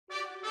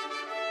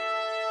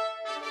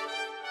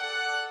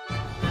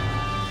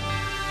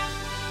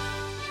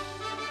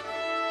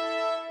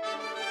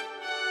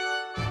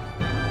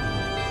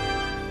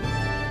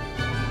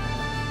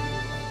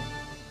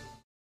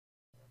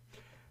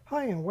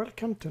Hi and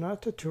welcome to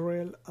another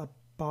tutorial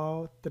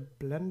about the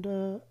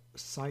Blender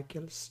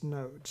Cycles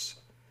nodes.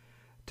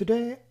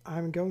 Today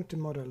I'm going to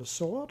model a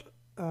sword,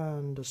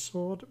 and the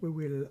sword we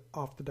will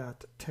after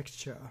that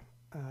texture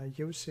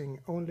using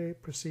only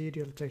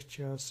procedural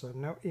textures, so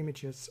no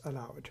images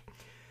allowed.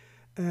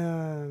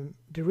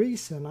 The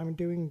reason I'm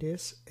doing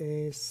this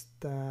is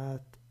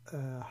that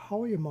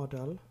how you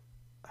model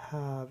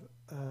have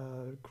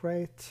a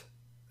great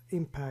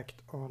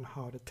impact on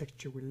how the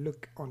texture will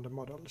look on the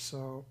model.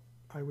 So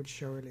I will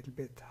show a little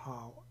bit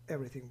how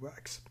everything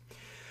works.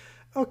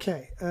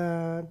 Okay,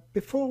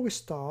 before we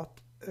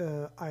start,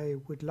 I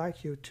would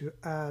like you to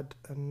add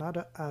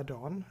another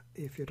add-on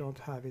if you don't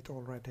have it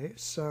already.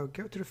 So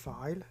go to the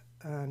file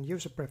and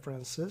user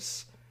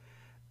preferences,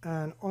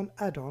 and on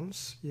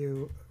add-ons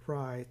you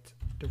write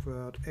the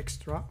word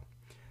extra,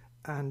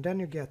 and then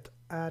you get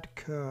add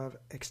curve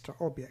extra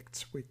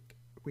objects,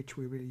 which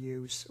we will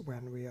use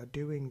when we are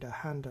doing the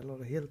handle or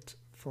the hilt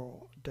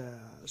for the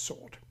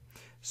sword.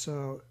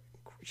 So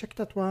check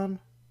that one,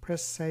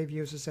 press save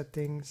user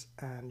settings,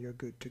 and you're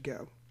good to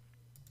go.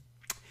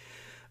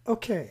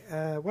 Okay,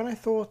 when I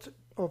thought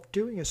of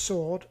doing a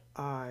sword,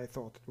 I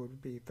thought it would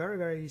be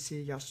very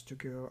easy just to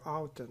go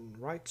out and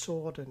write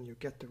sword and you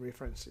get the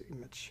reference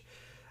image.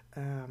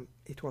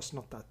 It was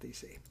not that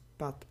easy,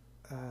 but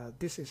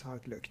this is how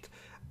it looked.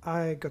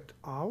 I got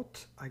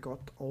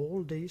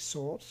all these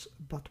swords,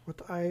 but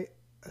what I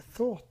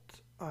thought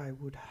I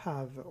would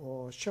have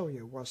or show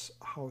you was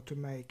how to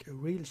make a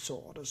real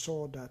sword, a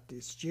sword that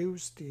is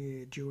used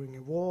during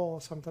a war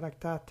or something like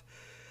that.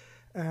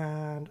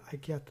 And I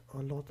get a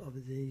lot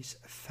of these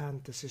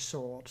fantasy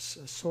swords,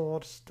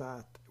 swords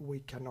that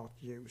we cannot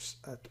use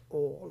at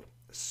all.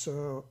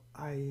 So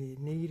I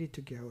needed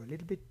to go a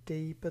little bit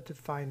deeper to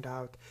find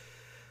out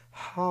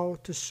how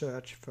to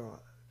search for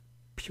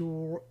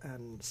pure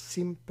and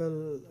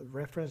simple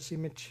reference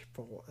image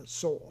for a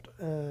sword.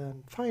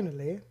 And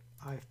finally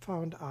I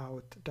found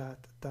out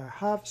that they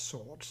have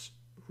swords,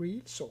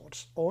 real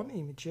swords, on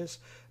images,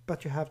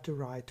 but you have to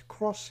write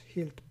cross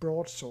hilt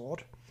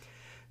broadsword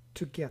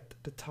to get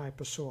the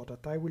type of sword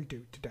that I will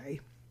do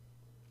today.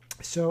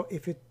 So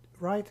if you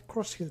write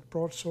cross hilt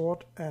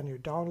broadsword and you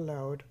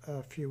download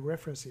a few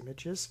reference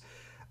images,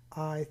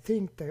 I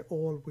think they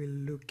all will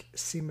look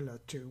similar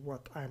to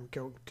what I'm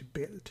going to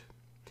build.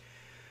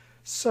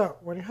 So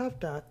when you have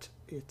that,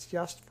 it's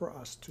just for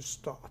us to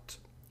start.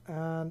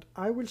 And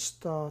I will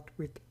start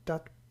with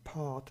that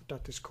part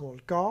that is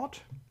called guard,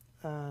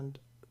 and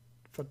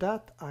for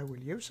that I will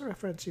use a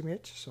reference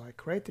image. So I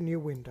create a new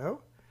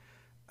window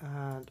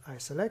and I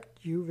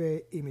select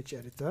UV image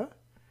editor,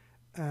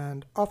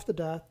 and after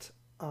that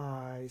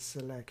I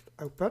select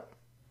open,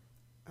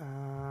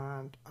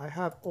 and I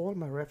have all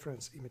my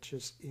reference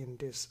images in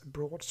this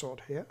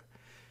broadsword here.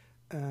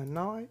 And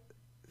now I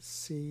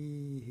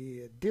see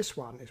here, this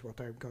one is what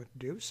I'm going to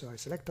do, so I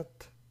select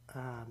that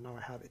and now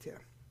I have it here.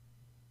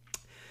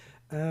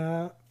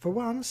 For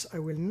once I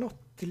will not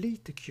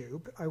delete the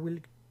cube, I will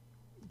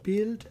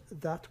build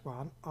that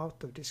one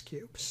out of this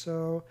cube.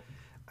 So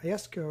I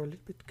just go a little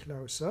bit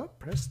closer,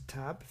 press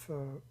tab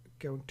for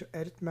going to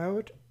edit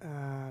mode,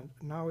 and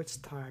now it's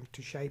time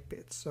to shape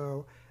it.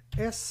 So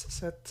S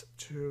set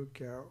to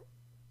go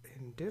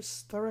in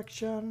this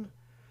direction,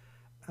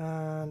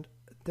 and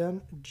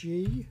then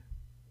G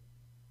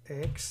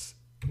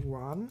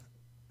X1,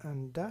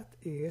 and that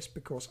is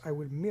because I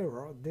will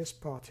mirror this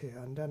part here,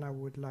 and then I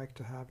would like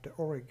to have the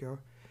origo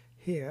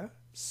here,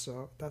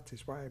 so that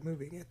is why I'm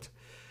moving it.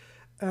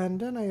 And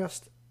then I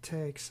just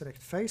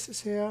select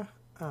faces here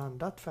and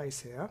that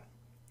face here,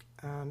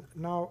 and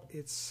now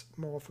it's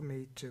more for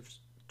me to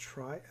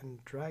try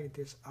and drag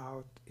this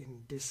out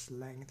in this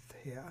length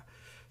here.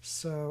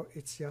 So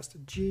it's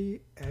just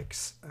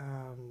GX,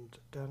 and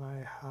then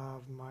I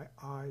have my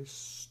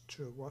eyes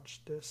to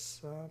watch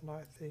this, and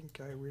I think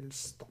I will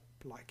stop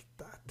like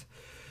that.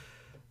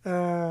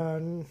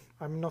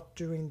 I'm not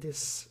doing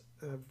this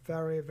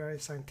very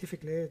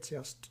scientifically, it's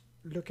just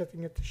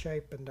looking at the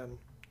shape and then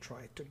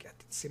try to get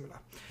it similar.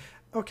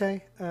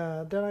 Okay,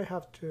 then I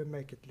have to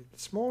make it a little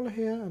smaller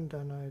here, and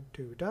then I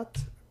do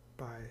that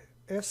by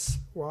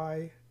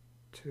SY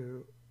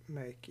to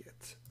make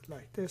it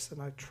like this,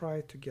 and I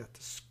try to get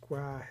a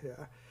square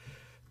here.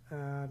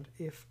 And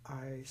if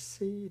I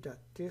see that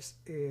this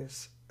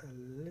is a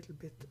little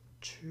bit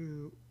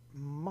too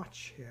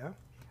much here,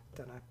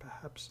 then I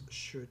perhaps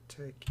should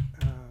take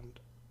and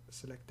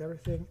select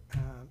everything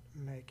and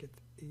make it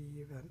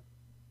even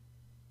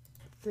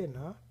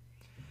thinner.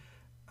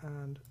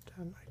 And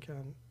then I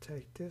can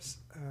take this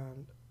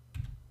and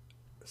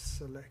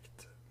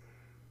select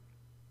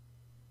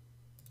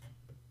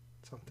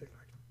something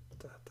like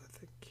that, I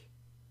think.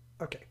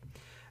 Okay,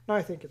 now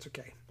I think it's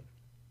okay.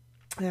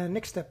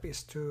 Next step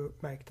is to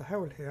make the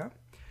hole here.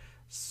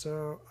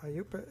 So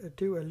I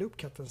do a loop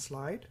cut and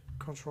slide,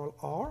 Control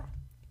R,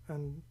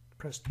 and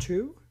press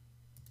 2,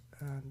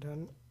 and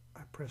then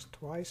I press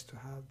twice to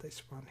have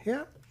this one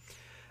here.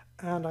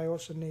 And I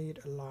also need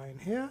a line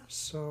here,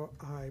 so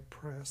I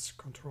press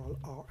Control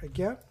R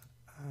again,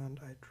 and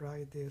I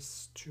drag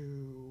this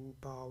to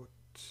about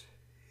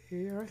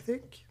here, I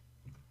think.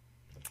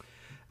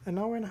 And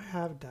now when I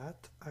have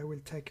that, I will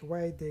take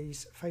away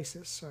these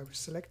faces. So I will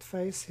select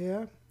face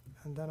here,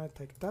 and then I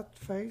take that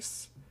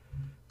face,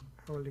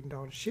 holding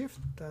down shift,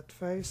 that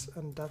face,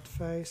 and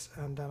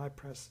then I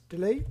press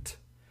delete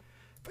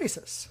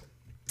faces.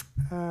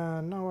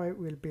 And now I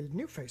will build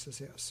new faces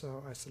here.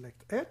 So I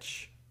select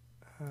edge,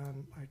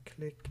 and I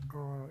click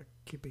on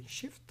keeping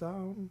shift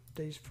down,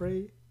 these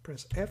three,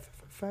 press F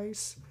for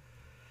face,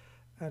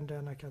 and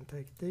then I can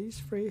take these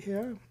three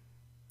here,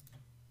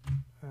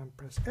 and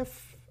press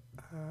F,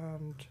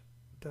 and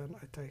then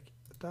I take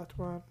that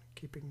one,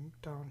 keeping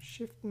down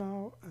shift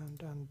now, and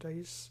then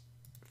these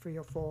 3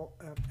 or 4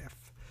 and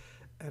F,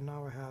 and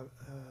now I have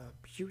a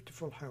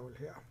beautiful hole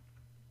here.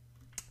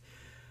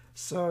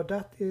 So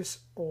that is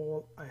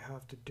all I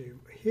have to do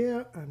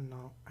here, and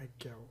now I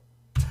go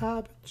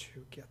tab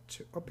to get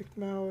to object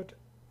mode,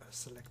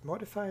 select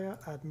modifier,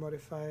 add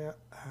modifier,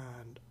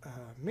 and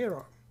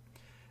mirror.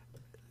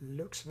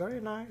 Looks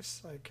very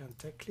nice. I can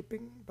take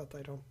clipping, but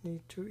I don't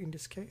need to in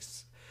this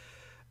case.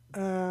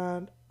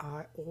 And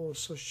I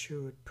also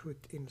should put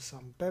in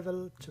some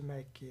bevel to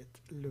make it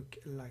look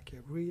like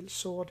a real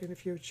sword in the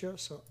future.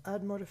 So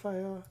add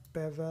modifier,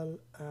 bevel,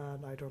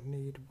 and I don't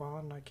need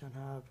one. I can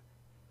have,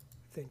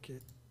 I think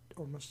it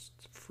almost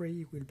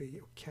 3 will be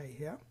okay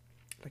here,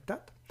 like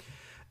that.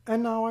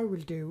 And now I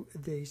will do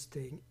these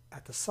things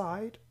at the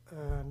side,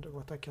 and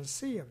what I can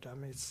see of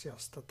them is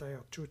just that they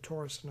are 2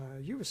 torus and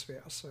a UV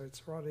sphere, so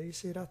it's rather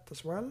easy that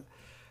as well.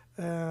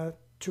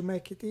 To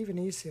make it even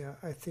easier,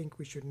 I think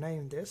we should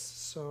name this.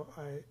 So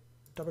I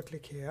double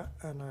click here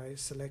and I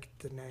select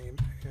the name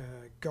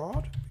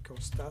guard,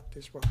 because that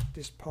is what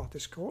this part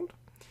is called.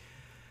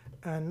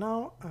 And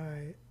now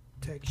I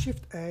take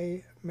shift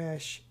A,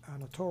 mesh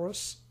and a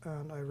torus,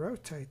 and I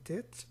rotate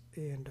it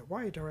in the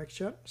Y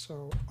direction,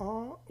 so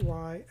R,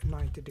 Y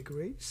 90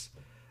 degrees,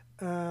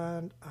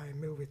 and I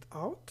move it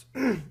out.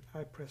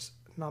 I press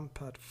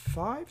numpad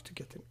 5 to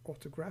get an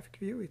orthographic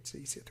view. It's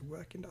easier to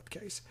work in that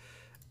case.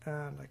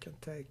 And I can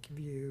take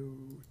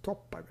view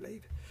top, I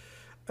believe.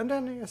 And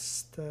then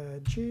just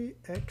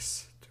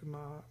GX to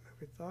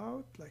move it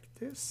out like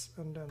this,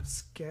 and then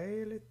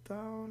scale it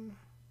down.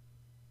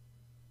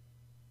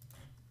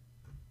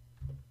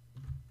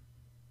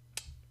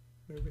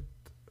 Move it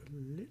a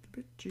little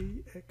bit,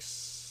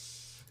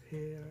 GX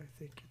here, I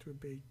think it would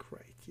be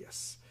great,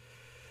 yes.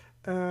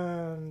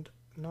 And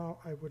now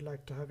I would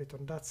like to have it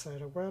on that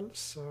side as well,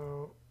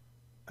 so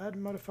add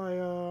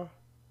modifier,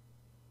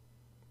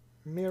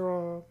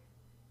 mirror,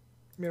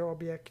 mirror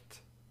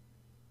object,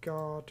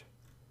 guard,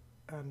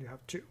 and you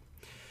have 2.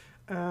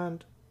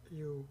 And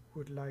you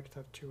would like to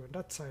have 2 on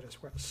that side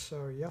as well,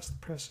 so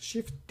just press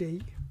shift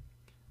D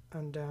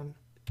and then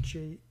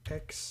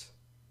GX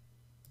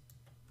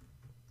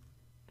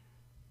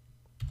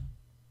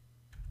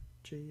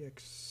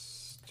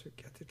to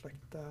get it like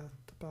that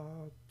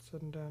about,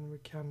 and then we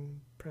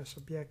can press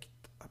object,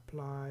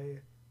 apply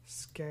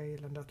scale,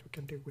 and that we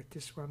can do with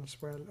this one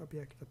as well,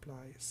 object,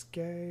 apply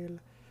scale,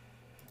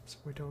 so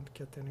we don't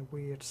get any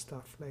weird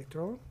stuff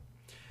later on.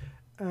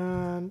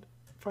 And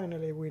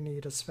finally we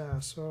need a sphere,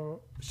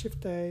 so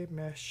shift A,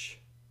 mesh,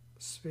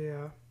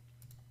 sphere,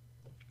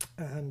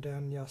 and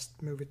then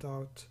just move it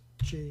out,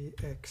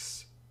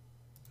 GX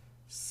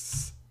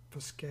for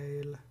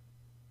scale,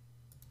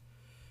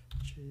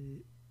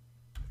 GX,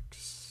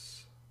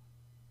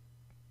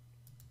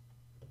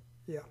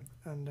 yeah,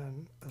 and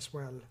then as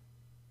well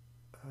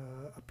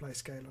apply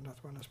scale on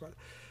that one as well.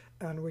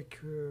 And we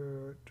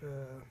could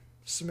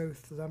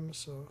smooth them,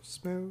 so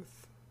smooth,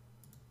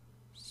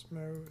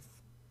 smooth,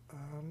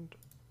 and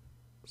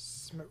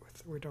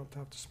smooth. We don't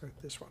have to smooth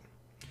this one.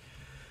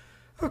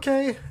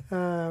 Okay,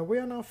 we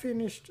are now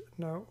finished.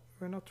 No,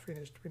 we're not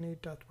finished. We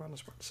need that one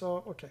as well.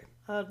 So, okay,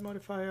 add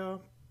modifier,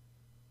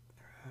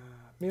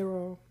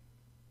 mirror,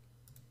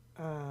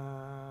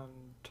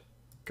 and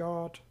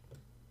guard.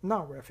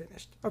 Now we're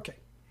finished. Okay.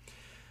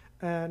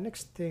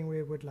 Next thing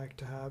we would like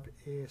to have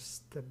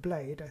is the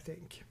blade, I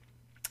think.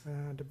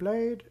 The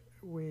blade,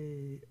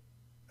 we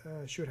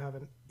should have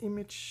an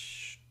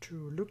image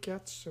to look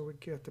at, so we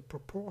get the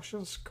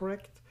proportions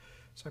correct.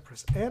 So I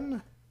press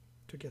N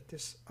to get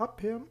this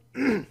up here.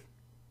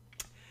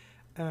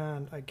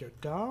 And I go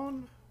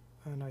down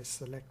and I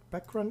select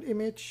background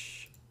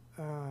image,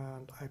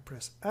 and I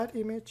press add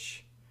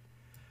image,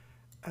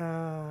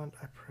 and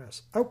I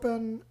press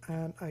open,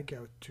 and I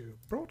go to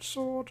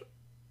broadsword,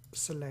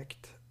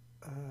 select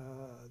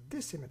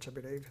this image, I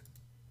believe,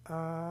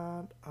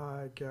 and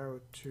I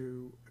go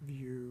to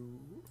view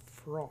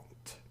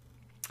front.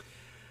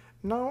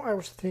 Now I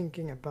was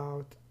thinking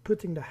about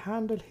putting the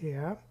handle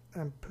here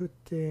and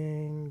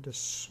putting the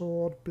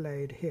sword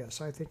blade here,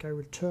 so I think I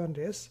will turn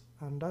this,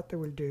 and that I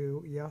will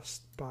do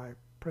just by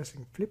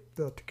pressing flip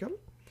vertical.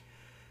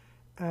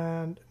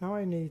 And now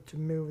I need to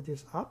move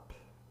this up,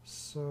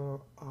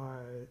 so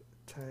I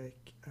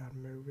take and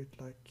move it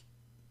like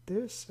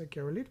this. I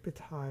go a little bit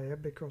higher,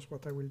 because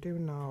what I will do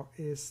now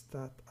is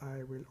that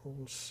I will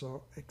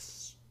also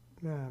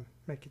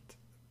make it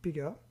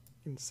bigger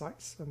in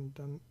size, and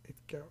then it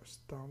goes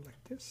down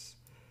like this.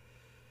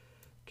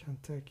 can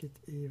take it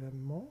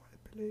even more,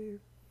 I believe.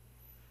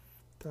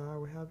 There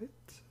we have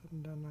it,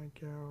 and then I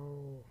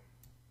go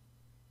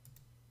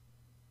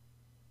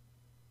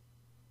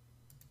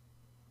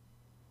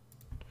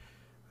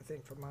I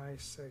think for my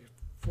say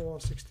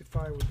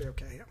 465 would be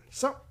okay here.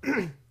 So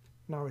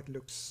now it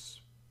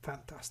looks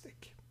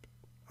fantastic.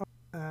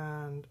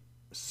 And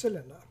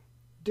cylinder.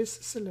 This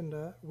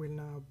cylinder will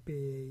now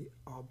be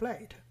our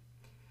blade.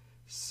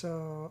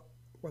 So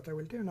what I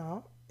will do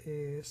now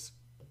is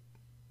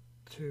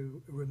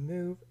to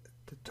remove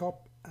the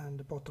top and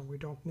the bottom. We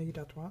don't need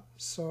that one.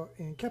 So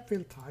in cap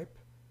fill type,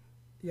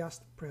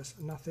 just press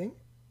nothing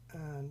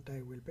and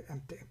they will be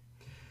empty.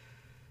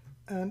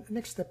 And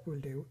next step we'll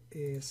do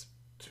is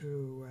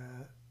to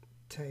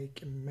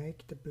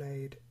make the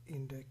blade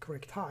in the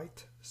correct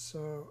height.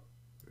 So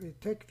we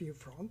take view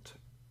front,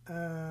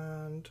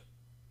 and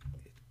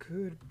it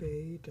could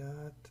be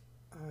that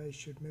I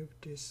should move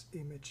this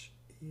image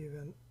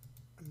even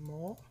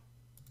more.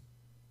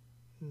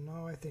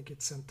 Now I think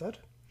it's centered,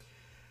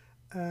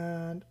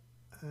 and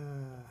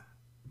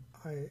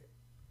I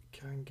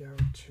can go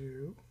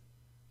to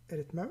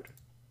edit mode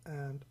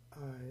and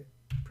I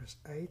press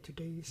A to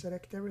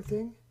deselect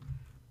everything,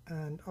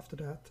 and after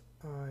that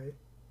I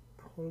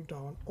hold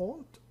down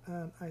Alt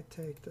and I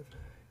take the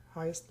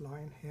highest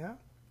line here,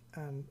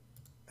 and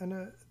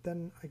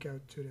then I go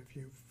to the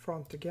view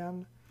front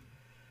again,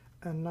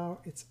 and now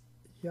it's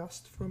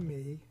just for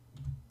me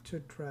to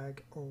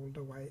drag all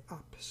the way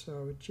up.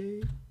 So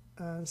G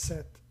and Z,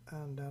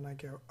 and then I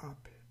go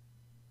up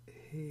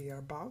here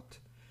about,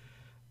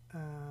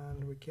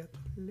 and we get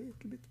a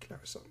little bit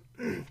closer.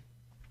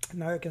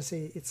 Now you can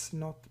see it's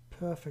not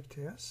perfect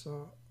here,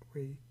 so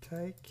we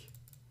take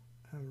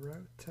and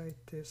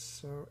rotate this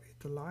so it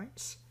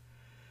aligns,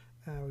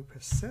 and we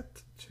press Z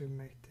to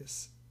make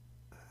this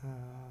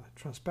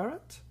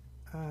transparent,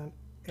 and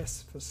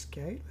S for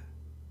scale,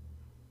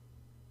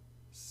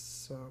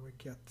 so we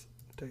get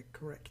the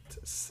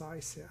correct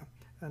size here.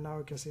 And now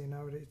you can see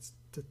now that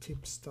the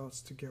tip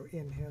starts to go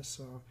in here,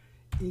 so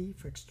E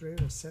for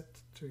extrude, Z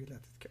to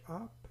let it go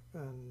up,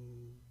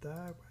 and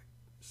that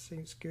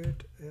seems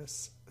good.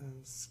 S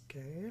and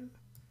scale,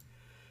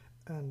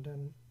 and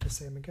then the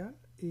same again,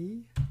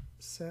 E,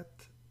 Z,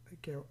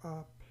 go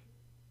up,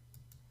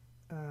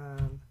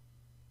 and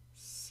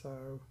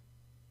so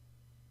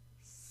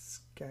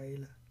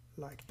scale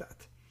like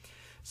that.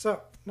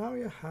 So now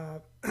you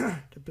have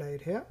the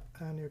blade here,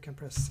 and you can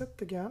press Z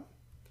again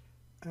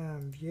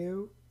and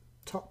view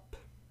top.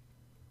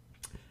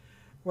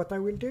 What I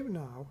will do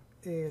now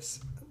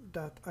is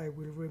that I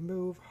will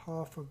remove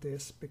half of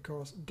this,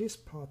 because this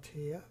part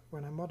here,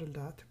 when I model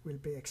that, will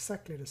be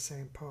exactly the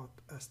same part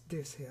as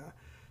this here.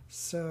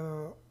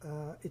 So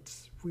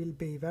it will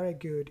be very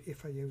good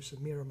if I use a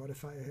mirror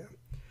modifier here.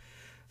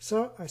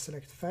 So I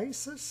select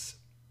faces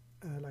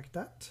like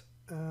that,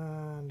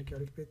 and go a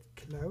little bit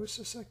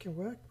closer so I can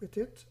work with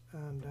it,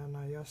 and then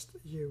I just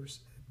use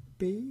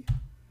B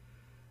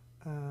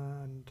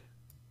and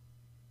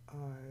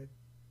I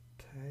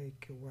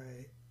take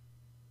away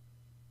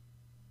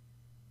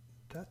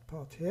that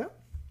part here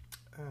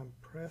and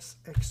press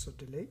X or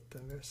delete,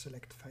 and we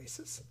select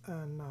faces,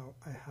 and now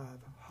I have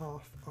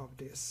half of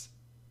this.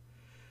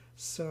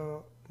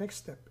 So next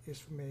step is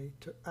for me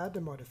to add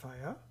a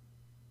modifier,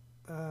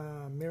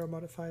 mirror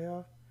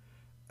modifier,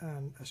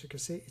 and as you can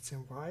see it's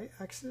in Y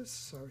axis,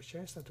 so we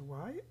change that to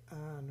Y,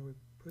 and we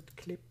put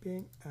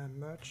clipping and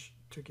merge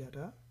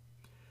together,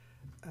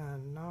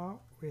 and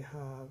now we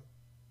have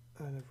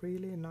a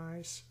really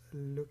nice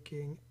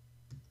looking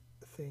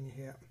thing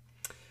here.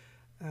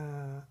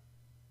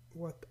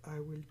 What I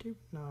will do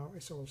now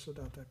is also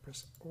that I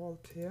press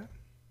Alt here,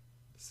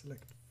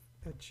 select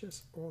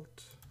edges,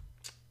 Alt,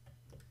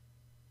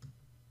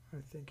 I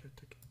think I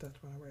took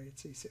that one away,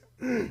 it's easier,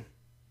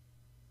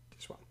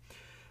 this one,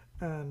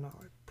 and now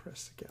I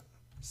press again,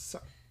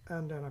 so,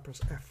 and then I press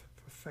F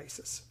for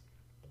faces,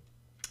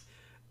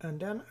 and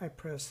then I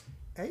press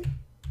A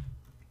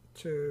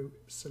to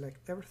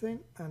select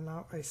everything, and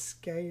now I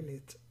scale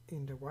it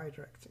in the Y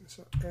direction,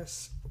 so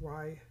S,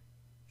 Y,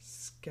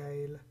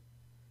 scale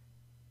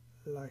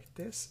like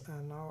this,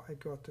 and now I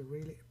got a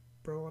really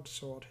broad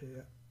sword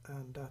here,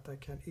 and that I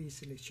can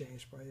easily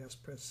change by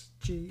just press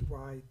G,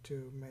 Y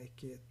to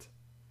make it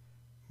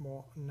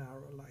more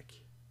narrow like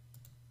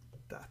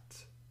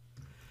that.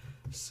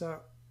 So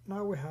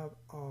now we have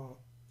our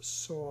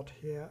sword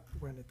here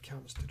when it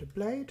comes to the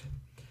blade,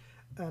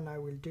 and I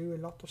will do a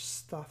lot of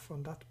stuff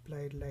on that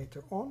blade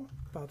later on,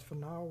 but for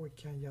now we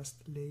can just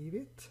leave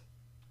it,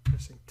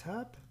 pressing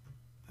tab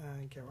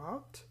and go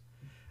out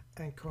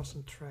and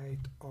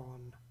concentrate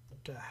on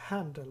the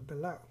handle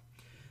below.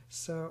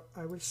 So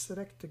I will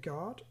select the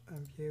guard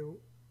and view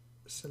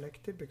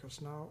selected,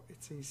 because now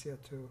it's easier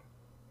to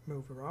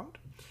move around.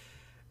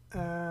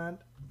 And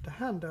the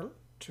handle,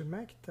 to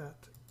make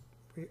that,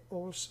 we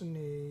also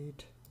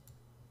need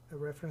a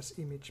reference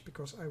image,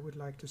 because I would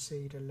like to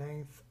see the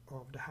length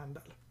of the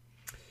handle.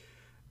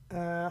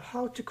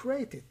 How to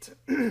create it?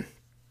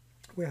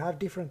 We have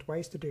different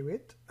ways to do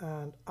it,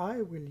 and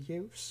I will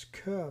use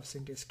curves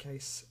in this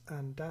case,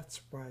 and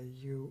that's why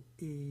you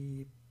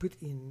put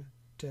in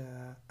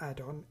the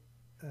add-on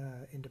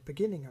in the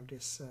beginning of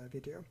this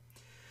video.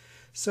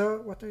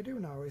 So what I do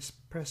now is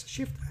press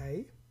Shift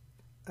A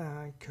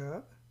and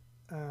curve,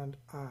 and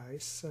I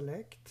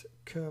select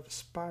curve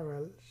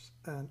spirals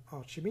and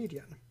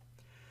Archimedean.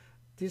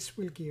 This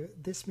will give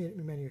this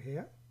menu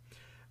here,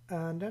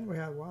 and then we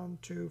have 1,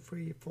 2,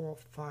 3, 4,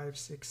 5,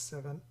 6,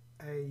 7,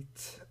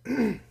 8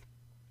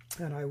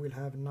 and I will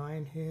have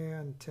 9 here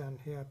and 10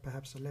 here,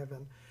 perhaps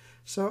 11.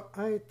 So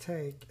I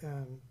take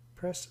and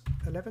press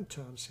 11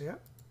 turns here,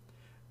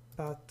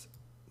 but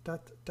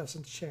that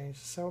doesn't change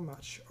so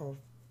much of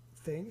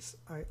things.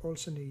 I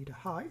also need a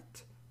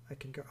height. I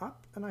can go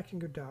up and I can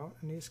go down.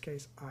 In this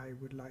case I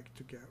would like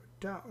to go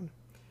down.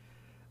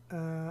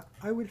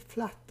 I will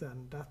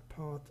flatten that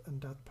part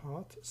and that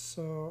part,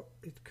 so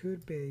it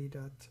could be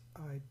that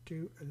I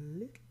do a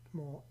little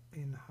more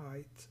in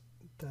height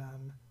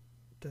than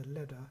the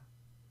ladder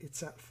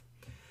itself.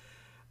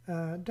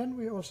 Then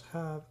we also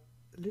have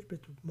a little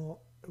bit more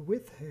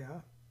width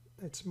here.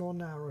 It's more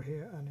narrow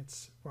here and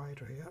it's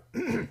wider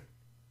here.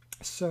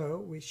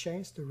 So we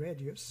change the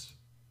radius.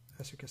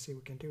 As you can see,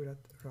 we can do that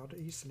rather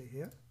easily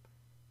here,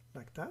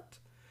 like that.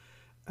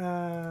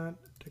 And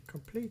the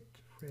complete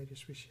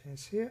radius we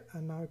change here,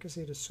 and now you can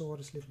see the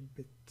sword is a little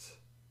bit,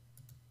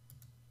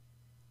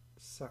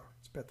 so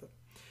it's better.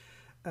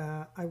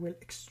 I will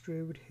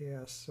extrude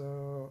here,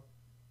 so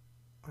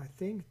I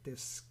think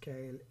this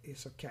scale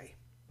is okay,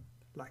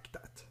 like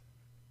that.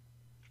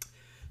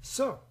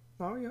 So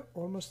now you're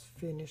almost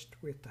finished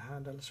with the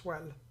handle as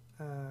well.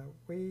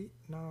 We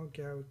now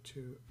go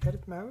to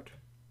edit mode,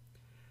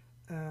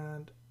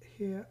 and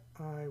here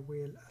I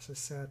will, as I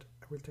said,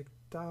 I will take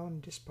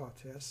down this part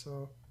here.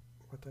 So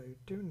what I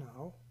do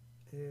now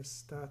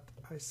is that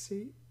I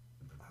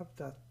have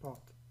that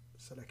part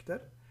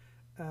selected,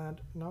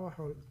 and now I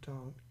hold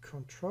down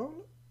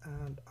Control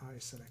and I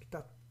select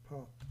that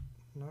part.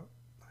 No,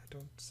 I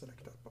don't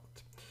select that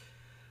part.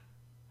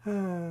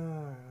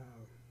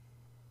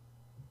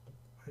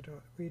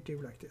 We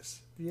do like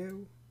this: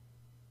 View,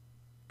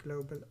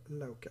 Global,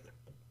 Local.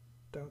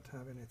 Don't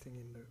have anything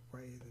in the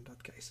way in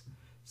that case.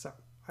 So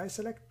I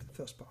select the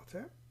first part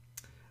here,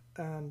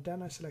 and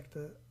then I select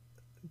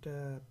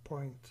the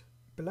point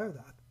below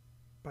that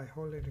by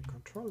holding the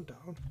Control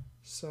down.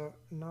 So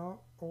now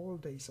all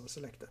these are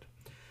selected,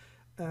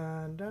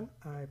 and then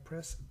I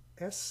press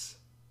S,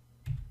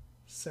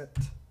 set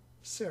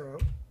 0,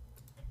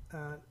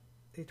 and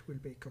it will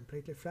be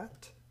completely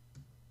flat.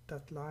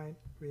 That line,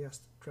 we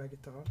just drag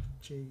it down,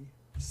 G,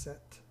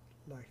 set,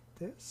 like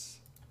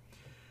this.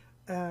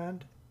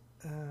 And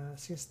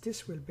since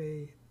this will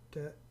be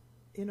the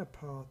inner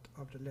part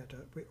of the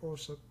letter, we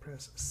also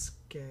press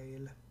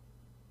scale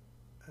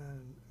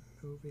and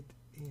move it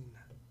in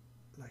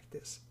like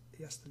this,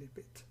 just a little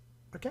bit.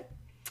 Okay,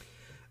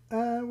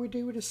 and we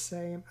do the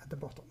same at the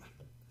bottom.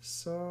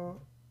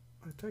 So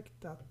I take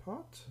that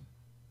part,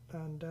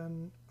 and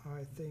then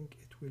I think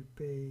it will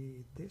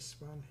be this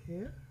one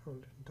here,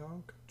 holding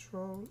down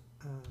Control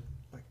and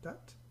like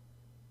that,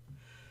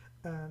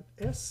 and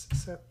S,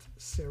 set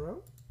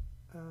 0,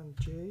 and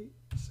G,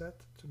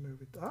 set to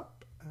move it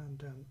up, and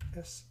then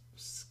S,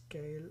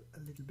 scale a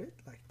little bit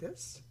like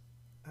this.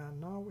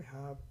 And now we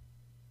have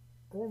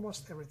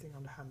almost everything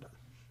on the handle.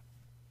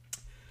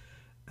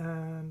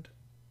 And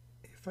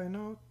if I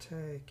now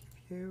take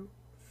view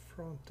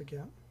front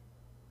again,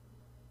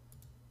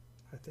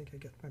 I think I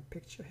get my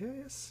picture here,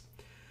 yes.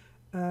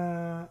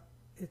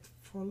 It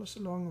follows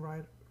along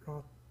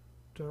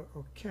rather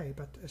okay,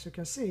 but as you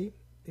can see,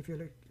 if you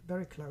look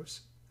very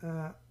close,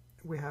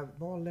 we have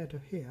more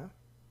leather here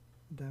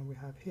than we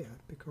have here,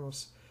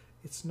 because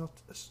it's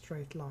not a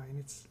straight line,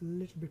 it's a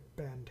little bit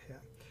bent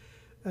here.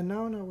 And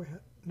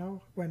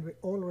now when we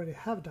already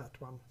have that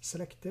one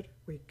selected,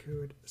 we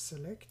could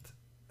select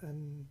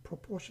and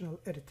proportional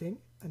editing,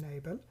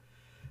 enable,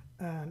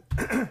 and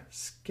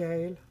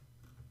scale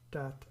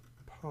that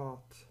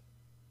part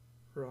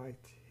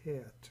right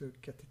here to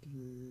get it a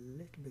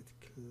little bit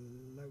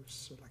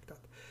closer, like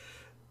that.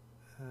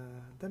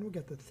 Then we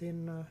get the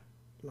thinner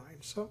line.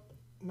 So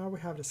now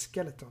we have the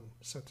skeleton,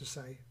 so to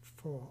say,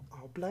 for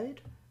our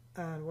blade.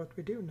 And what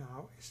we do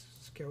now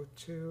is go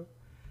to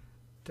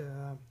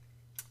the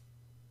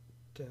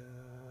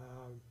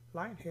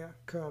line here,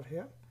 curve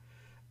here,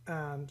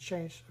 and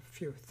change a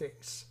few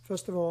things.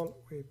 First of all,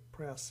 we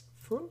press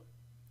full,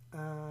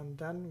 and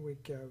then we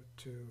go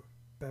to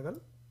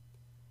bevel.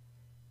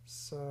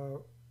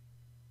 So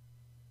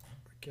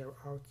we go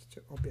out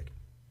to object,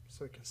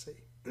 so you can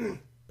see.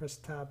 Press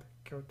tab,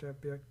 go to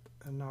object,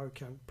 and now you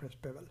can press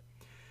bevel.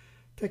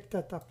 Take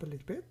that up a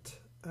little bit,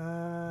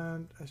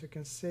 and as you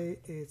can see,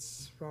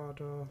 it's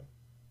rather,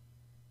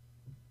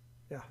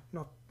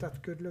 not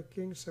that good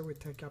looking, so we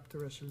take up the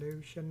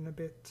resolution a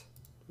bit,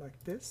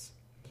 like this.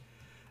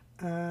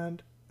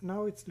 And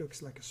now it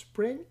looks like a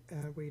spring,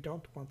 and we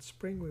don't want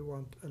spring, we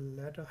want a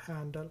leather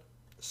handle.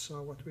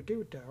 So what we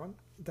do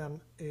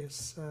then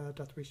is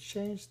that we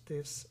change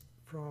this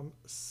from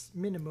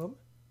minimum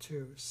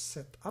to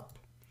set up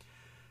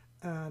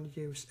and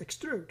use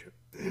extrude.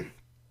 And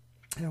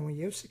when we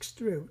use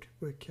extrude,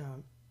 we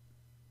can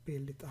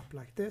build it up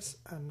like this,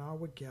 and now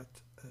we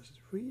get a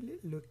really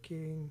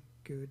looking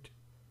good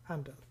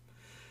handle.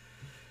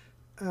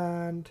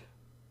 And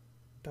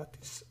that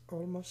is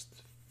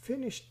almost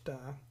finished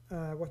there.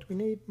 What we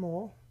need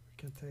more,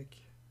 we can take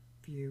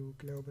view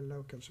global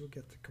local, so we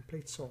get the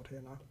complete sword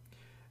here now.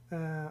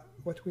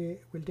 What we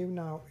will do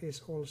now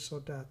is also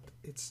that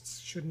it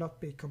should not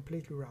be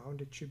completely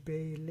round, it should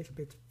be a little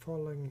bit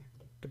following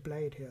the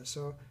blade here.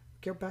 So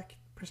go back,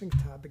 pressing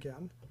tab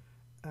again,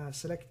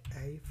 select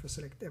A for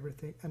select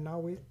everything, and now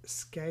we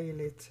scale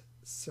it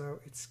so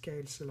it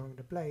scales along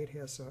the blade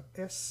here. So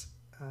S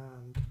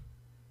and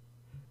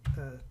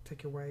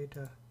take away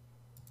the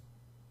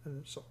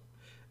so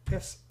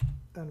S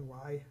and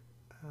Y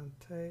and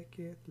take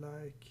it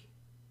like,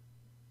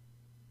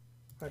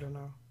 I don't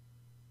know,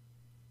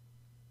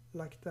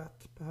 like that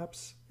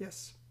perhaps.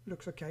 Yes,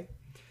 looks okay.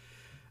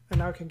 And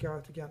now I can go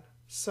out again.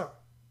 So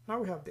now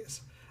we have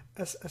this.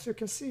 As you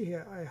can see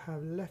here, I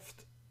have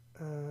left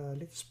a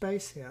little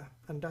space here,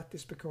 and that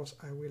is because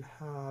I will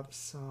have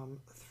some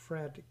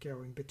thread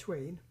going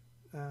between,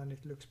 and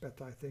it looks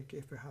better, I think,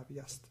 if we have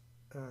just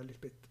a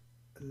little bit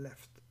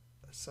left.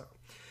 So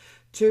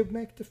to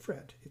make the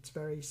thread, it's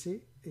very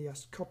easy. You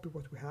just copy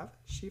what we have,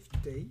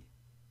 Shift D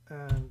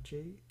and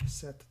G,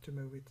 set to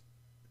move it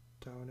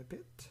down a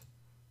bit.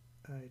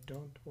 I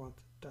don't want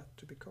that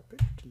to be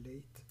copied,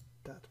 delete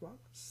that one.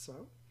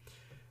 So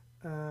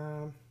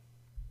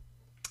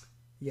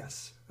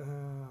yes,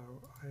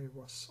 I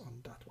was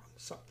on that one.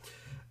 So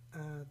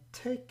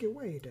take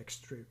away the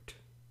extrude,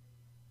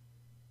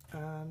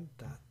 and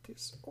that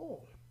is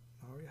all.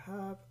 Now you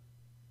have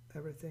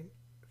everything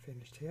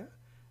finished here.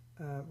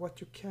 What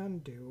you can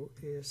do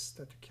is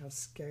that you can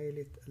scale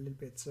it a little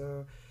bit.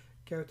 So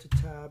go to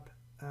tab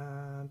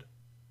and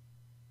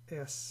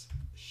S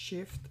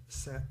shift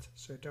set,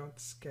 so you don't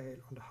scale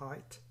on the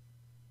height,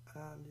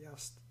 and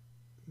just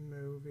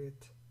move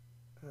it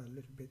a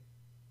little bit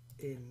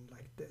in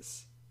like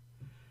this,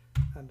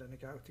 and then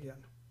go out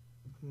again.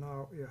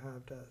 Now you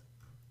have the,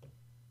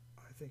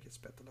 I think it's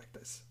better like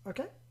this.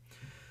 Okay,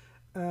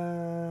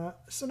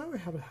 so now we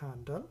have a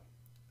handle,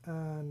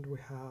 and we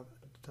have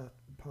that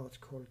part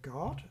called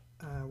guard,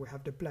 we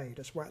have the blade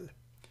as well.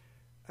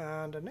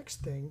 And the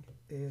next thing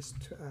is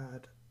to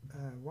add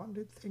one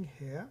little thing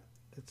here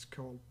that's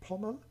called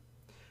pommel,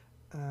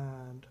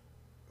 and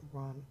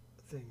one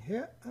thing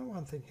here and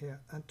one thing here.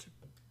 And to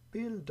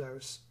build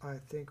those, I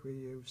think we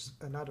use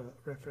another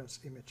reference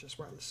image as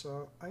well.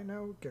 So I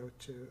now go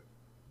to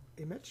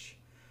image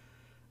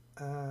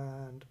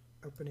and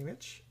open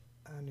image,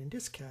 and in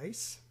this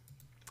case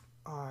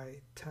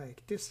I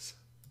take this,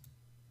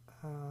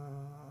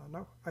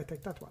 no, I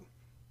take that one,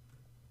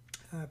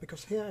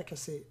 because here I can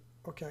see,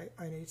 okay,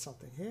 I need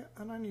something here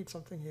and I need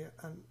something here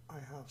and I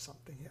have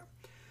something here.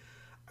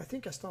 I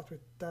think I start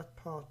with that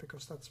part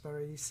because that's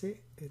very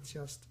easy. It's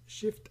just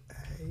Shift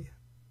A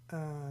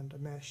and a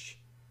mesh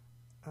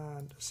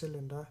and a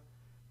cylinder,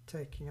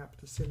 taking up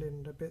the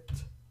cylinder bit,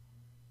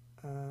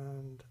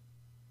 and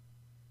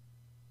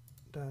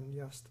then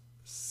just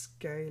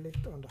scale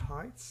it on the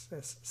heights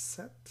as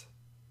set,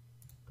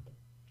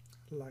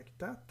 like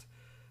that.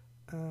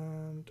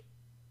 And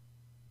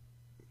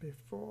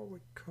before we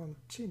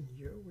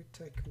continue, we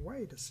take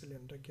away the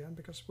cylinder again,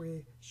 because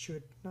we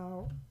should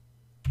now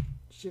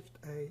Shift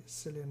A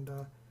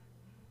cylinder,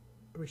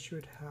 we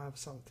should have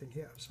something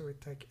here. So we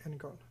take N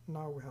gone.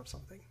 Now we have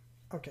something.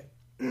 Okay.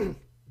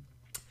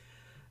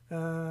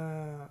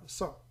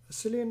 So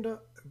cylinder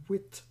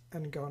width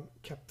and gone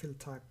cap fill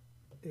type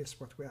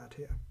is what we add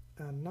here.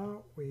 And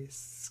now we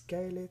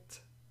scale it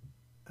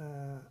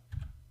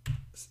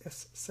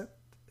S set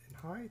in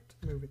height,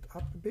 move it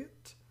up a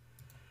bit.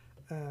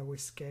 We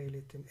scale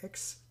it in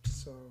X,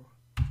 so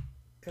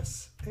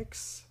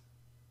SX,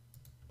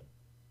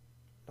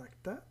 like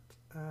that.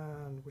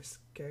 And we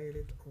scale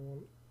it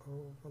all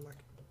over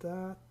like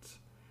that.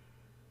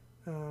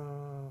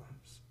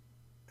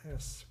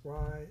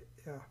 SY,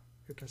 yeah,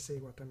 you can see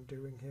what I'm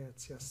doing here.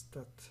 It's just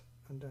that,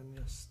 and then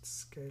just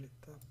scale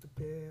it up a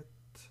bit.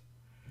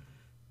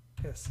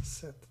 S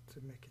set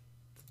to make it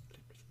a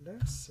little bit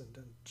less, and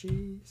then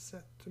G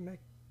set to make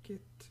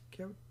it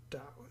go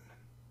down.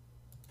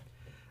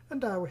 And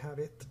there we have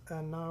it.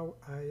 And now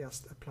I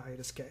just apply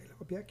the scale.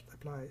 Object,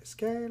 apply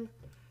scale,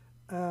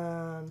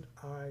 and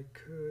I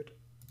could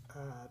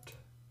add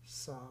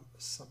some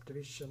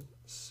subdivision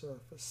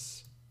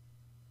surface.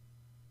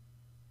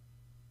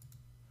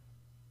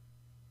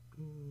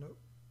 No,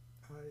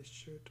 I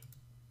should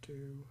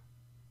do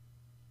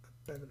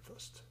a bevel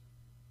first.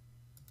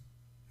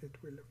 It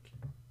will look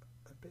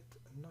a bit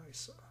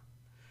nicer.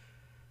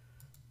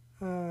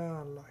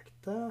 Like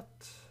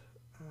that.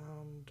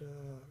 And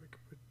we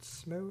can put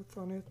smooth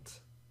on it.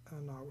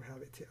 And now we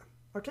have it here.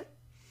 Okay.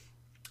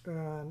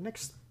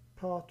 Next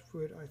part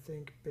would, I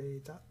think, be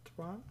that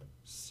one.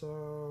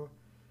 So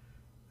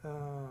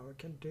we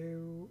can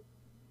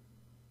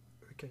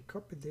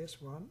copy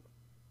this one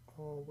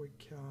or we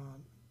can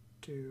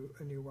do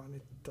a new one.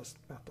 It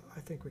doesn't matter.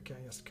 I think we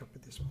can just copy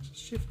this one. So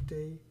Shift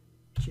D,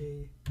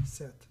 G,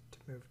 Z to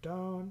move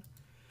down,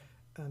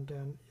 and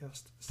then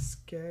just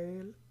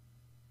scale.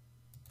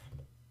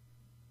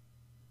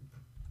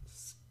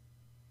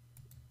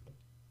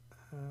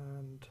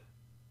 And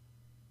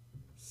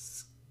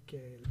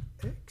scale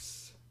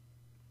X.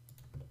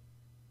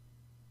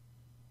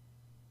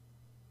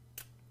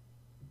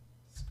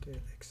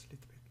 Scale X a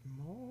little bit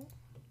more.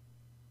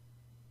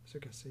 So you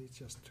can see it's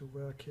just to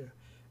work here.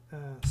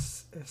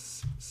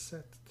 S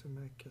set to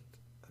make it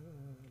a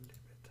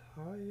little bit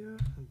higher,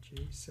 and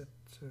G set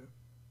to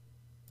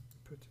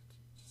put it.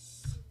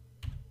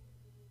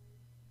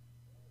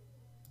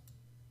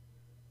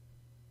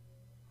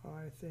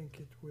 I think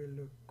it will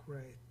look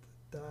great.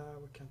 There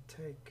we can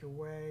take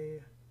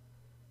away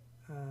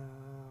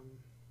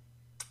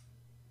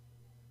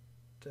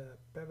the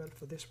bevel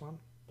for this one,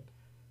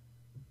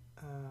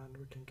 and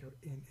we can go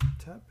in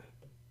tab,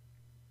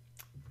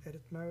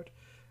 edit mode,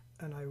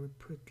 and I will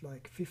put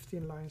like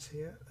 15 lines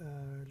here.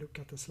 Look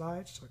at the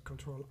slide, so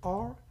Control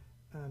R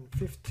and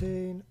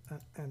 15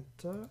 and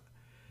enter,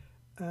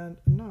 and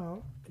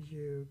now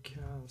you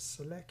can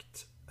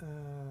select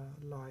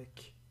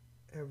like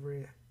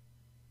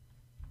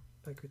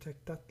we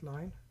take that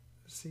line.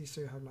 See,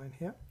 so you have line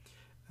here,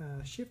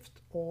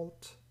 Shift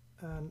Alt,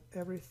 and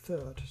every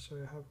third, so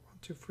you have 1,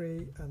 2,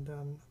 3, and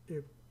then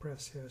you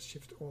press here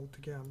Shift Alt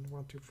again,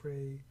 1, 2,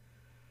 3,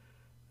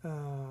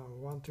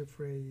 1, 2,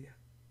 3,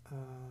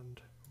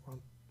 and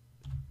 1,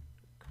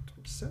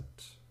 Control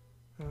set,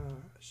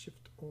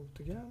 Shift Alt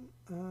again,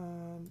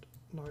 and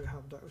now you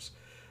have those,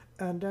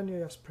 and then you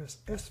just press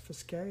S for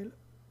scale,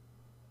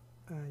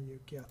 and you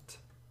get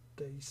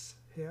these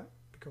here,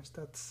 because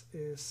that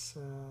is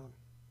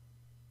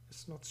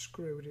it's not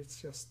screwed,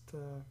 it's just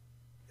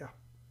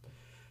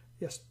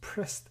just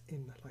pressed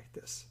in like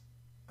this.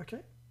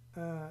 Okay,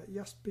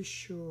 just be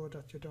sure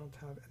that you don't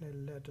have any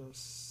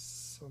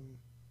letters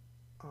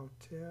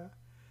out here.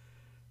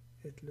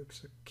 It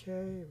looks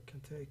okay. We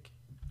can take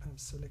and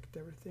select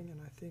everything, and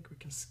I think we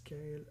can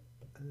scale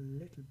a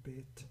little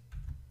bit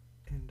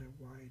in the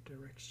Y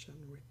direction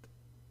with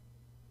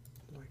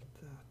like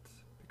that,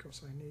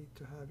 because I need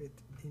to have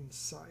it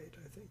inside,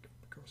 I think,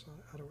 because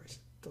otherwise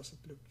it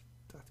doesn't look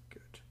that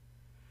good.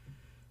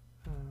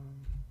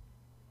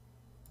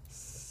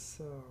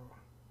 So,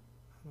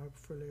 and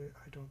hopefully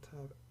I don't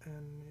have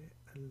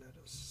any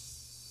letters.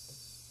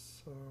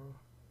 So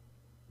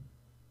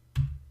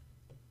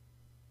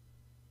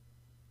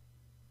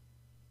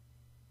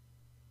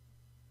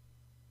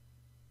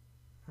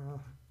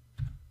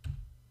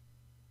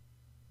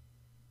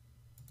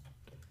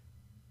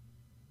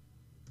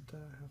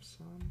there I have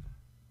some.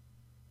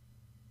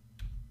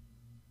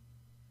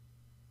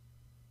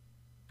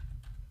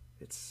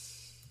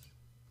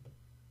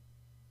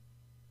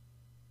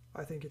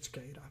 I think it's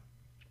okay now.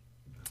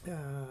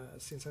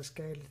 Since I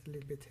scaled it a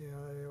little bit here,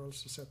 I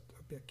also set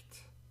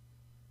object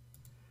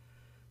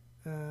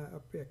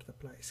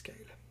apply scale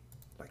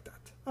like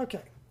that.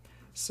 Okay,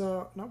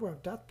 so now we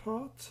have that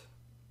part,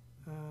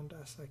 and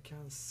as I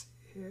can see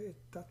here,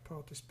 that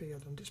part is bigger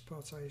than this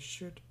part, so I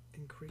should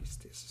increase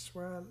this as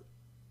well.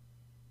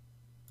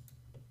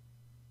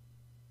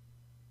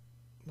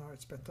 Now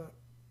it's better.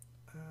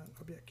 And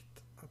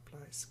object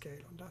apply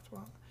scale on that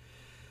one.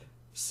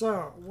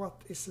 So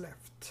what is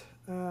left?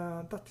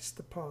 That is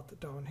the part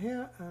down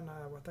here, and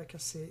what I can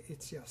see,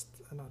 it's just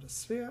another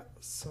sphere.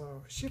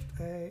 So Shift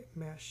A,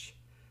 mesh,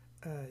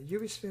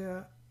 UV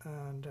sphere,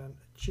 and then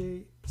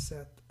G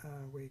set,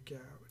 and we go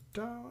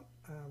down,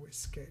 and we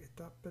scale it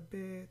up a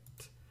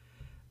bit,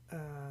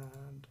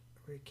 and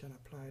we can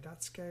apply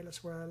that scale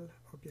as well.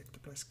 Object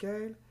apply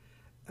scale,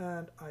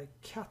 and I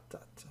cut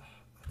that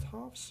at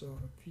half, so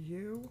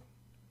view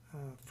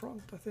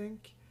front, I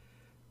think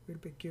will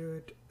be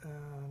good,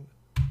 and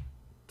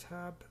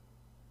tab,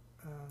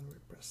 and we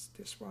press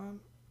this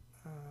one,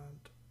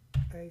 and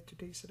A to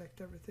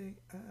deselect everything,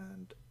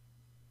 and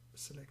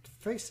select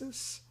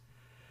faces,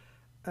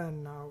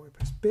 and now we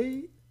press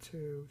B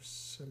to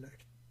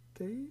select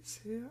these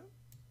here,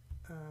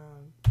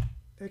 and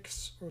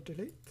X or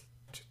delete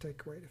to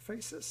take away the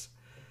faces.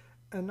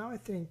 And now I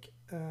think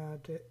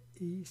the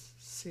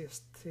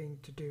easiest thing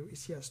to do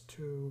is just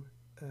to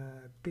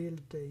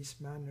build these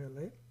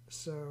manually.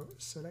 So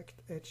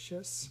select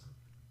edges,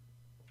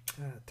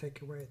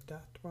 take away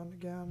that one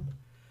again,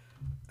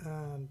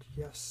 and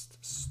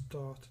just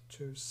start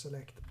to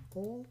select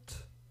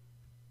Alt,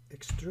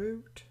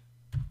 extrude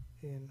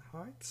in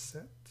height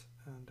set,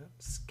 and then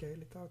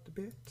scale it out a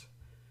bit.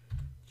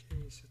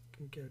 Geez, it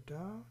can go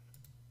down,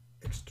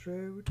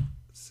 extrude,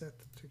 set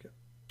to go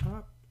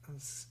up, and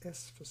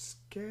S for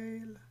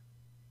scale,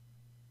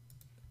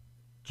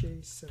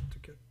 G set to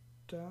go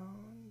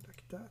down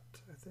like that,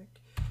 I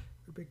think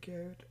will be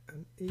good,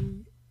 and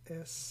E,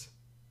 S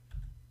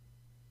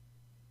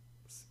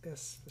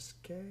for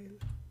scale,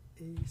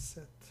 E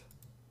set,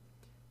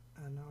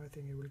 and now I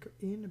think it will go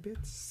in a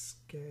bit,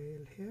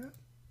 scale here,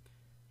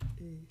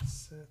 E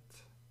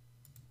set,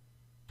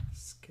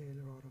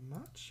 scale rather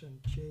much,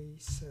 and G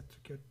set to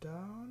go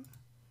down,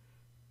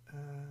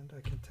 and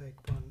I can take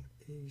one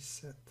E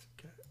set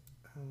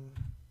and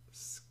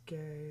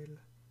scale,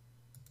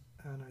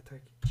 and I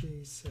take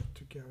G set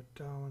to go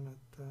down, and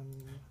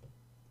then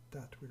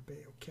that will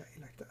be okay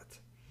like that.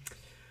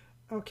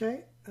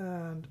 Okay,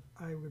 and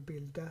I will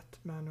build that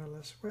manual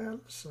as well.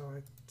 So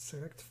I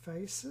select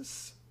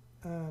faces,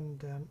 and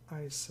then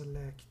I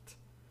select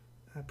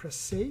press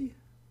C,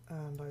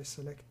 and I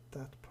select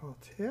that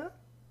part here,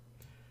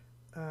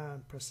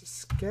 and press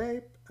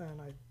escape,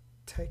 and I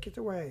take it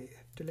away,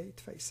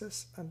 delete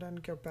faces, and then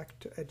go back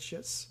to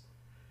edges,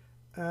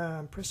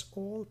 and press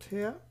Alt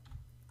here,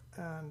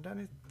 and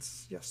then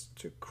it's just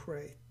to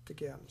create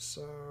again.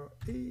 So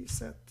E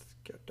set,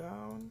 go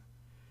down,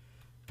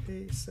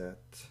 E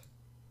set,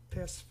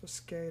 S for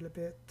scale a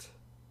bit,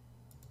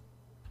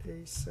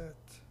 E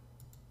set,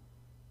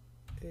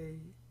 E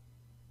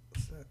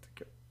set,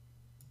 go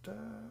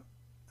down,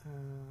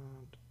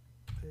 and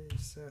E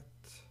set,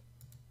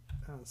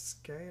 and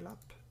scale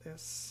up,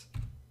 S,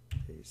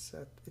 E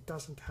set. It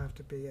doesn't have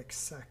to be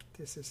exact,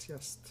 this is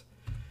just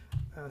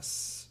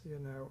as, you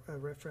know, a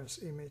reference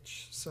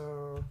image,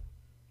 so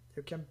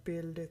you can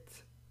build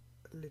it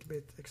a little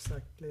bit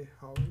exactly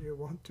how you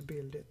want to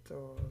build it,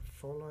 or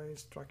follow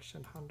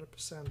instruction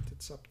 100%.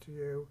 It's up to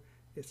you,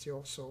 it's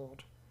your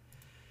sword.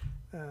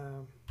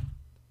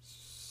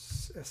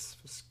 S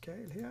for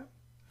scale here,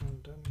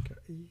 and then go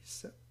E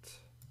set,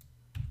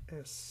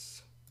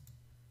 S,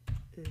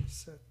 E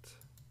set,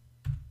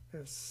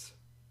 S,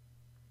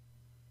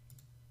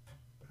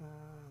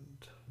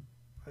 and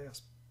I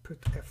just put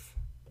F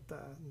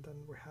there, and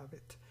then we have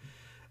it.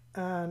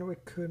 And we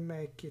could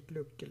make it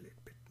look a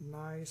little bit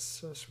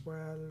nice as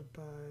well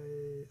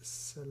by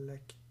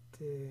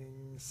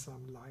selecting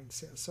some lines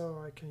here. So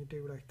I can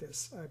do like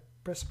this. I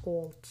press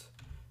Alt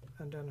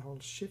and then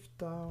hold Shift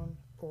down,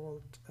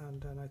 Alt,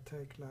 and then I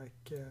take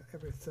like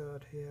every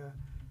third here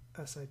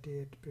as I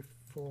did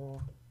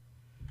before.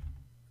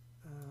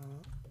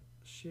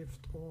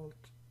 Shift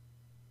Alt,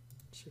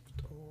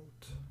 Shift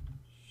Alt,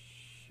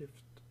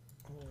 Shift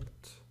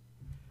Alt,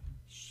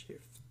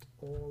 Shift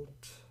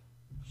Alt,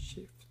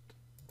 Shift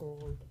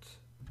Alt,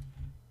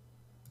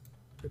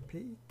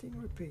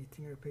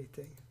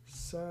 repeating.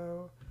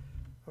 So,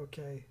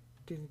 okay,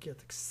 didn't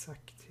get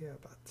exact here,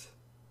 but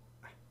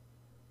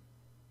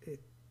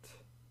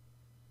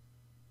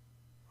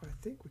I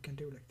think we can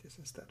do like this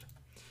instead.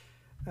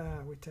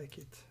 We take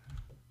it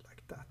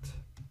like that.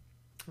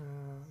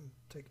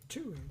 Take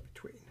two in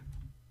between.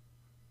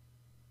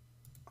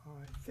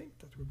 I think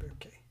that will be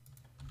okay.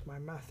 My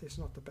math is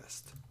not the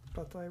best,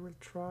 but I will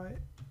try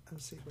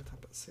and see what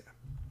happens here.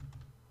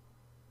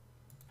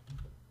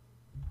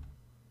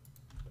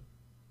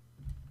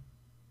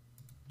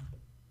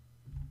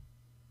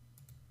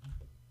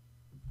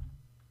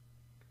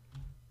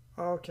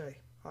 Okay,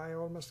 I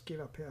almost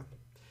give up here.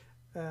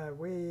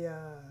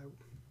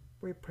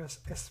 We press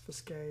S for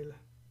scale,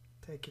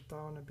 take it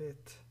down a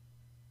bit,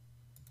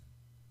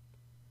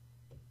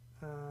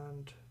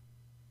 and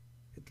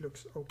it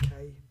looks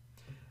okay.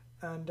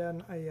 And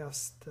then I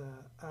just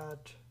add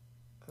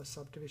a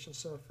subdivision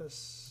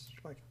surface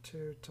like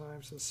 2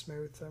 times as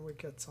smooth, and we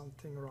get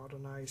something rather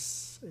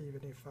nice,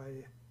 even if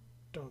I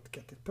don't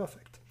get it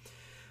perfect.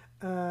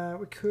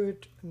 We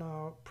could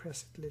now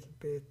press it a little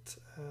bit,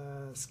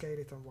 scale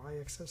it on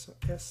y-axis, so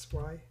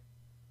SY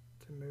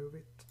to move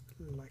it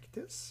like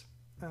this,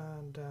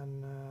 and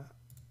then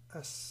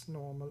as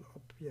normal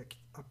object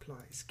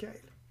apply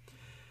scale.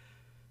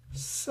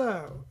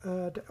 So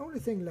the only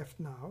thing left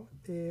now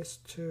is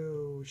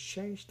to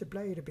change the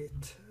blade a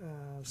bit,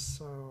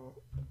 so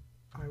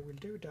I will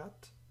do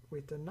that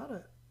with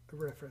another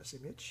reference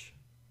image.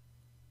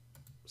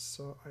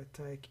 So I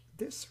take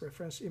this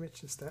reference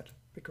image instead,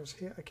 because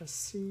here I can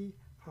see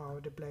how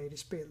the blade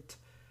is built.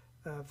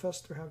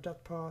 First we have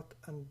that part,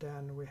 and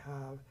then we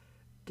have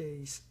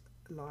these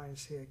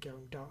lines here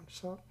going down.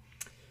 So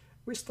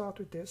we start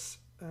with this.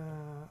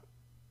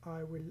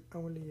 I will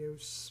only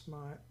use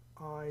my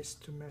eyes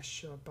to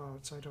measure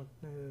about, so I don't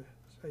know,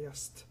 I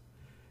just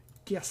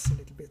guess a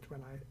little bit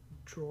when I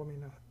draw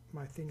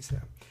my things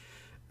here.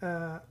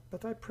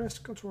 But I press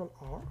Ctrl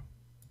R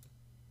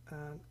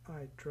and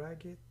I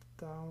drag it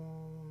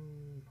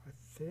down. I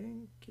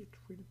think it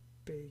will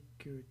be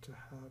good to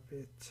have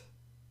it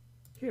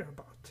here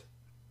about.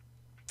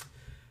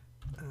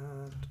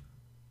 And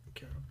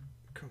go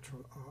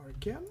Ctrl R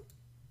again,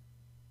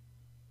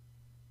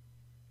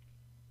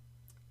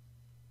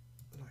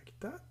 like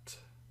that.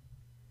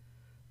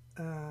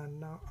 And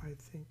now I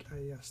think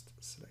I just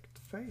select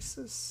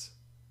faces,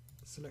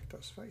 select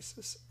those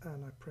faces,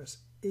 and I press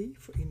E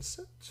for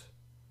insert,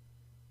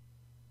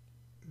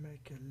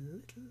 make a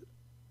little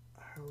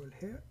hole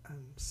here,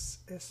 and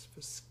S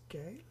for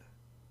scale,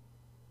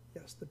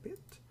 just a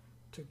bit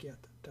to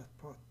get that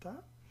part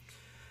there.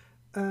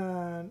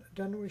 And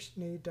then we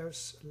need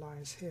those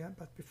lines here,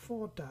 but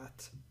before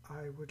that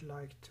I would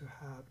like to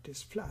have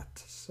this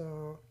flat.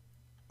 So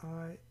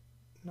I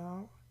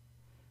now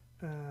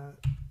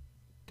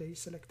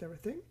deselect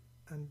everything,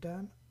 and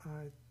then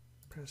I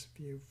press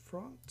view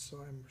front so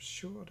I'm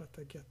sure that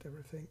I get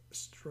everything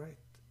straight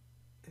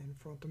in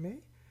front of me,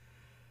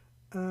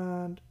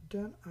 and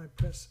then I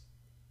press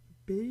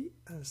B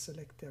and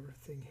select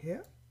everything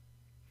here,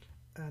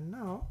 and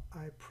now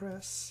I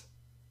press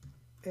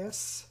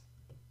S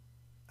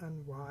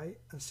and Y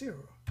and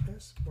 0,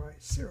 S, Y,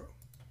 0,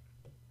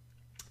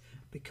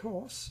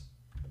 because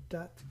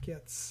that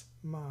gets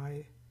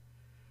my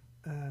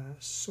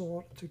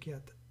sword to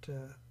get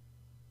the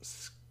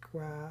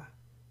square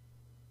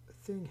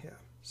thing here,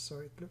 so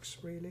it looks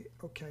really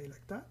okay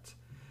like that.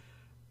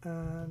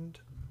 And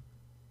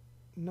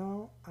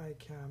now I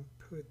can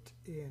put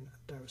in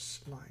those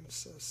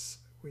lines as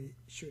we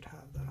should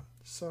have them.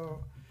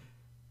 So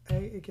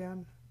A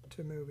again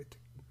to move it,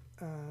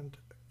 and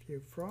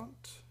view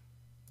front,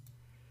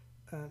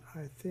 and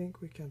I think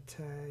we can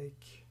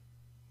take,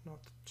 not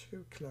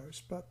too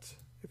close, but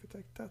if we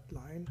take that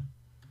line,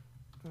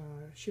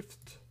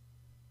 shift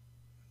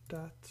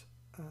that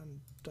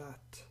and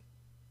that,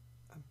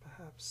 and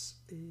perhaps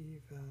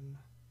even,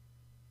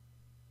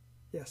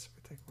 yes,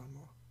 we take one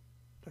more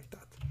like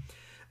that,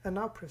 and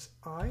now press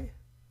I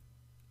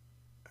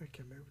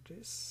can move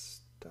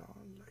this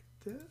down like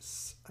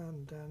this,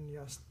 and then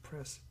just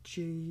press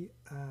G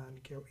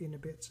and go in a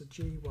bit, so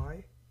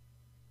GY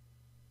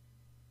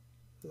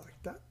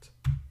like that.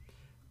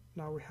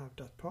 Now we have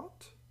that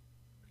part,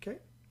 okay,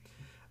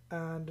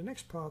 and the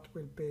next part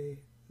will be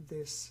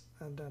this,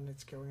 and then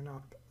it's going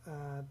up.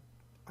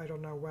 I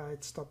don't know where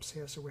it stops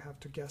here, so we have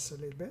to guess a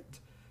little bit,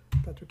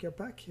 but we go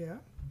back here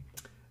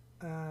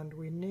and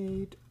we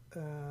need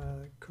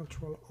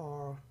Control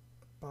R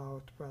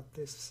about where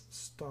this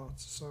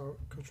starts, so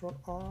Control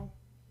R,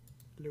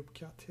 loop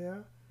cut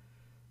here,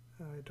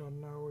 I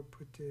don't know, we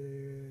put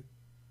it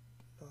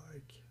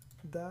like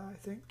there, I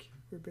think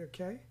will be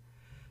okay.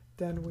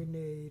 Then we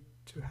need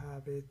to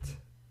have it,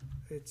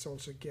 it's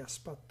also guess,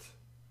 but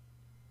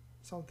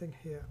something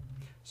here,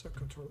 so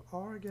Control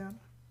R again,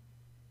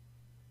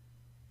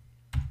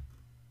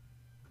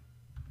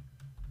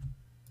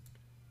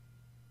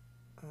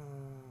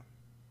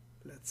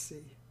 let's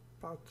see,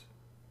 about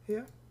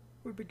here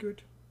would be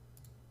good.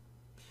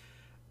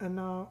 And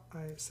now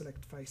I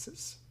select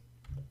faces,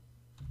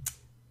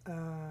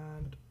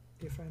 and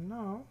if I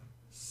now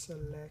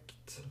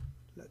select,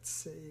 let's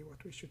see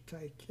what we should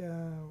take,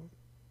 that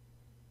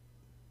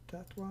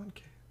one,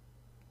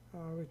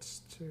 oh,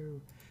 it's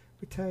two,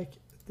 we take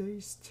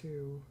these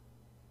two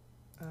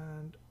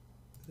and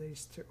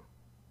these two,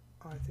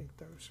 I think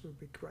those would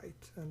be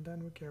great, and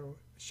then we go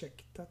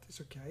check that is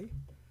okay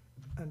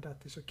and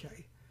that is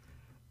okay.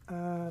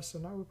 So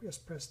now we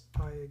just press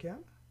I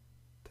again,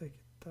 take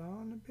it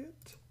down a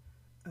bit,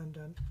 and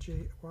then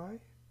GY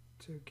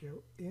to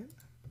go in.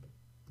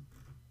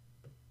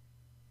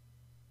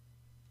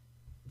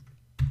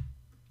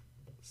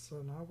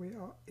 So now we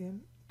are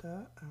in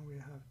there, and we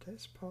have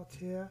this part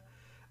here.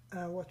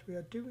 What we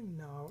are doing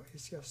now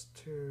is just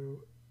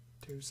to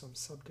do some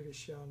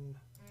subdivision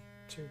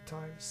 2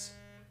 times,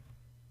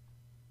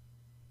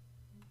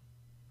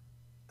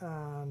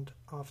 and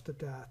after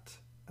that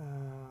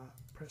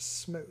press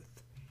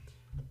smooth,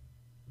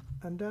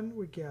 and then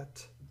we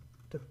get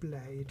the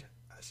blade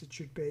as it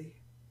should be.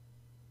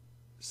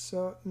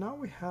 So now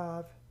we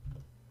have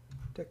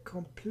the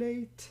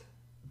complete,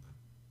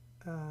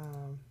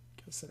 can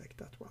select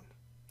that one,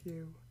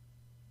 view,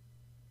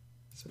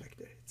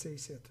 select it, it's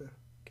easier to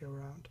go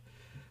around.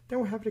 Then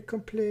we have the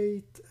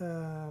complete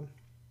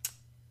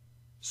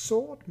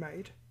sword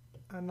made,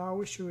 and now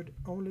we should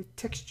only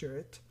texture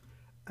it,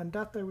 and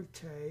that I will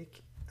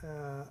take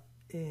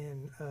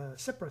in a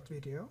separate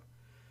video.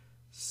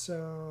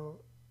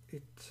 So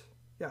it,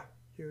 yeah,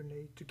 you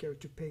need to go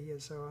to P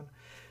and so on.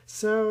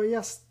 So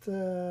just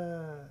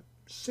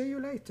see you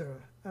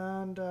later,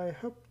 and I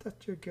hope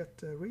that you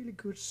get a really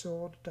good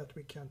sword that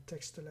we can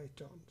texture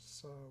later on.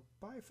 So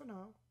bye for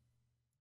now.